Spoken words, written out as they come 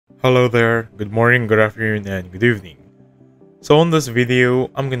Hello there, good morning, good afternoon, and good evening. So in this video,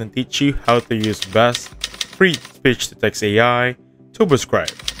 I'm gonna teach you how to use best free speech-to-text AI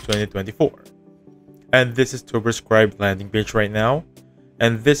Turboscribe 2024. And this is Turboscribe landing page right now,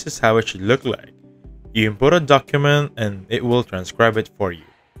 and this is how it should look like. You input a document and it will transcribe it for you.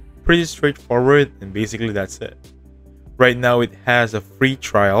 Pretty straightforward, and basically that's it. Right now it has a free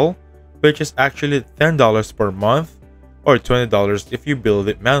trial, which is actually $10 per month or $20 if you build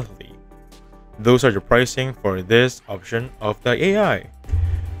it monthly. Those are the pricing for this option of the AI.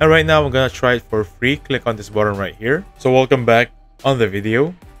 And right now I'm gonna try it for free. Click on this button right here. So welcome back on the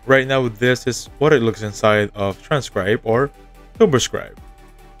video. Right now this is what it looks inside of Transcribe or Turboscribe.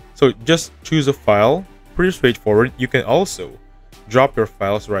 So just choose a file, pretty straightforward. You can also drop your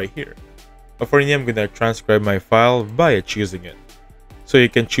files right here. But for me, I'm gonna transcribe my file by choosing it. So you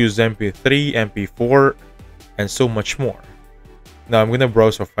can choose MP3, MP4, and so much more. Now I'm gonna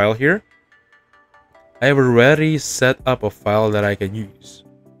browse a file here. I have already set up a file that I can use.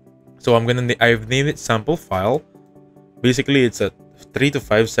 So I've named it sample file. Basically, it's a 3 to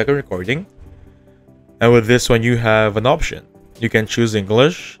 5 second recording. And with this one, you have an option. You can choose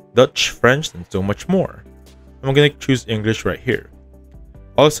English, Dutch, French, and so much more. I'm gonna choose English right here.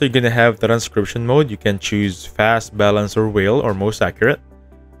 Also, you're gonna have the transcription mode. You can choose fast, balanced, or whale, or most accurate.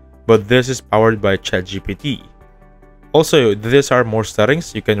 But this is powered by ChatGPT. Also, these are more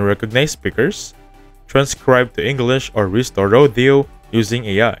settings. You can recognize speakers, transcribe to English, or restore audio using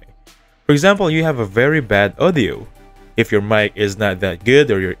AI. For example, you have a very bad audio. If your mic is not that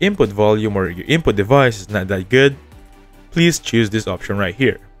good, or your input volume or your input device is not that good, please choose this option right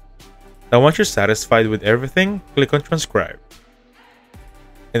here. Now, once you're satisfied with everything, click on transcribe.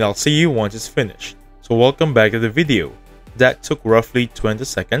 And I'll see you once it's finished. So welcome back to the video. That took roughly 20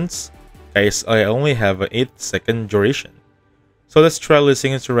 seconds. Guys, I only have an 8-second duration. So let's try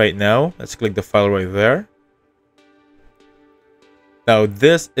listening to right now. Let's click the file right there. Now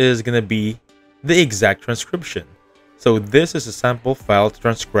this is gonna be the exact transcription. So this is a sample file to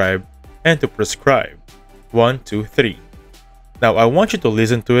transcribe and to prescribe. 1, 2, 3. Now I want you to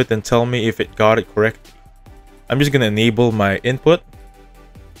listen to it and tell me if it got it correctly. I'm just gonna enable my input.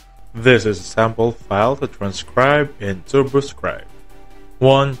 This is a sample file to transcribe in Turboscribe.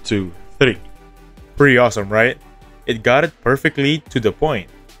 1, 2, 3. Pretty awesome, right? It got it perfectly to the point.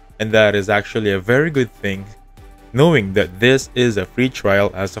 And that is actually a very good thing, knowing that this is a free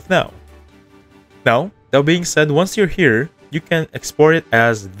trial as of now. Now, that being said, once you're here, you can export it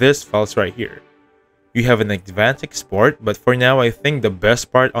as this files right here. You have an advanced export, but for now, I think the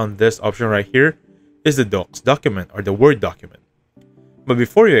best part on this option right here is the docs document or the Word document. But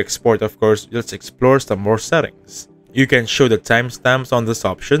before you export, of course, let's explore some more settings. You can show the timestamps on this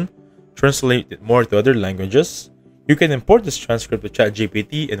option, translate it more to other languages. You can import this transcript to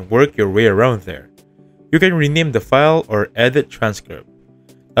ChatGPT and work your way around there. You can rename the file or edit transcript.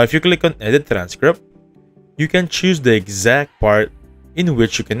 Now, if you click on edit transcript, you can choose the exact part in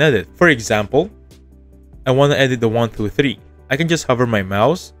which you can edit. For example, I want to edit the 1, 2, 3. I can just hover my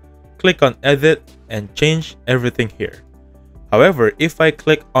mouse, click on edit, and change everything here. However, if I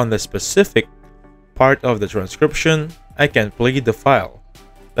click on the specific part of the transcription, I can play the file.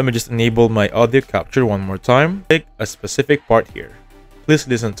 Let me just enable my audio capture one more time. Pick a specific part here. Please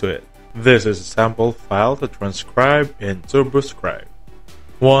listen to it. This is a sample file to transcribe in Turboscribe.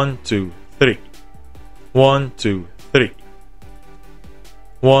 1, 2, 3. 1, 2, 3.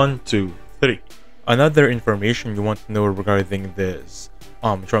 1, 2, 3. Another information you want to know regarding this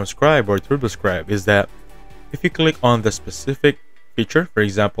transcribe or Turboscribe is that if you click on the specific feature, for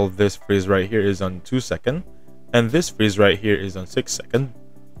example, this freeze right here is on 2 seconds, and this freeze right here is on 6 seconds.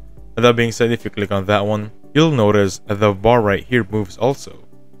 That being said, if you click on that one, you'll notice the bar right here moves also.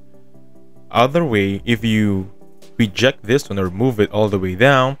 Other way, if you reject this one or move it all the way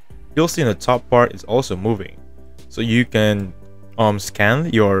down, you'll see in the top part is also moving. So you can scan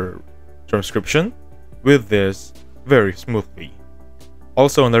your transcription with this very smoothly.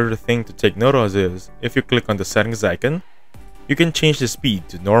 Also, another thing to take note of is, if you click on the settings icon, you can change the speed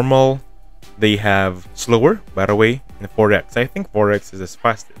to normal. They have slower, by the way, and 4x. I think 4x is the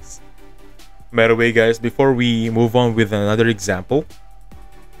fastest. By the way, guys, before we move on with another example,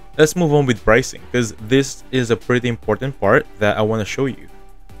 let's move on with pricing, because this is a pretty important part that I want to show you.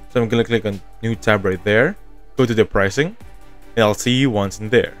 So I'm going to click on new tab right there, go to the pricing, and I'll see you once in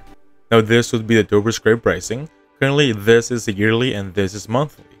there. Now this would be the Turboscribe pricing. Currently, this is yearly and this is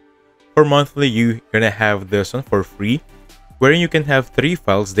monthly. For monthly, you're gonna have this one for free, wherein you can have 3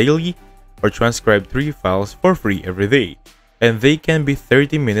 files daily or transcribe 3 files for free every day. And they can be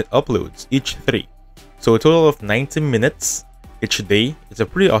 30-minute uploads, each 3. So a total of 90 minutes each day, it's a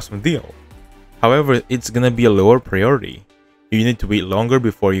pretty awesome deal. However, it's gonna be a lower priority. You need to wait longer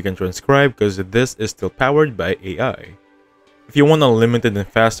before you can transcribe because this is still powered by AI. If you want unlimited and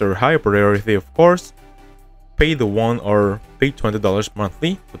faster high priority, of course, pay the $1 or pay $20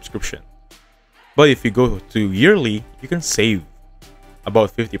 monthly subscription. But if you go to yearly, you can save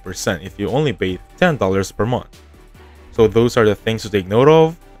about 50% if you only pay $10 per month. So those are the things to take note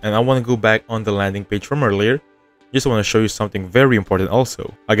of, and I want to go back on the landing page from earlier. Just want to show you something very important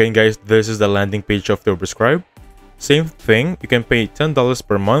also. Again guys, this is the landing page of Turboscribe. Same thing, you can pay $10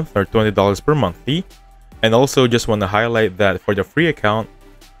 per month or $20 per monthly. And also just want to highlight that for the free account,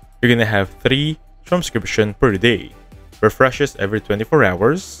 you're gonna have 3 transcription per day. Refreshes every 24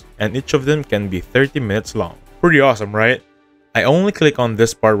 hours, and each of them can be 30 minutes long. Pretty awesome, right? I only click on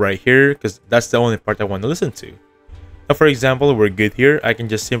this part right here because that's the only part I want to listen to. Now for example, we're good here. I can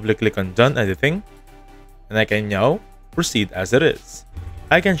just simply click on done editing, and I can now proceed as it is.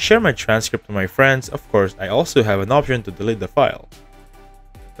 I can share my transcript to my friends. Of course, I also have an option to delete the file.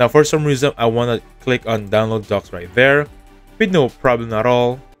 Now for some reason, I want to click on download docs right there. With no problem at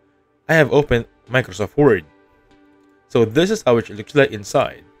all, I have opened Microsoft Word. So this is how it looks like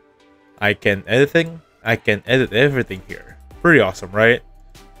inside. I can edit everything here. Pretty awesome, right?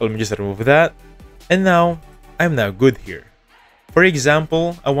 So let me just remove that. And now, I'm now good here. For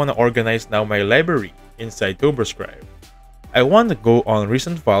example, I want to organize now my library inside Turboscribe. I want to go on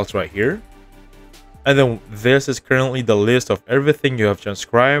recent files right here. And then this is currently the list of everything you have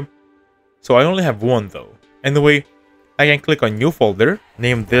transcribed. So I only have one though. Anyway, I can click on new folder,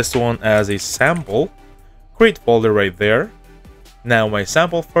 name this one as a sample, create folder right there. Now my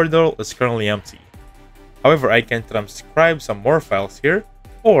sample folder is currently empty. However, I can transcribe some more files here,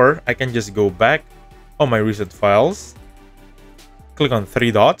 or I can just go back on my recent files, click on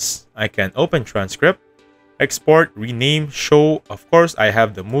 3 dots, I can open transcript, export, rename, show. Of course, I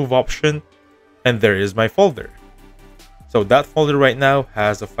have the move option, and there is my folder. So that folder right now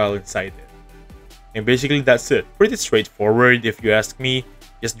has a file inside it. And basically that's it. Pretty straightforward if you ask me.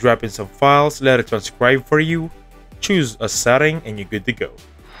 Just drop in some files, let it transcribe for you, choose a setting, and you're good to go.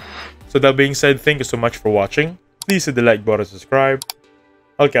 So that being said, thank you so much for watching. Please hit the like button, subscribe.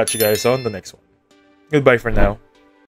 I'll catch you guys on the next one. Goodbye for now.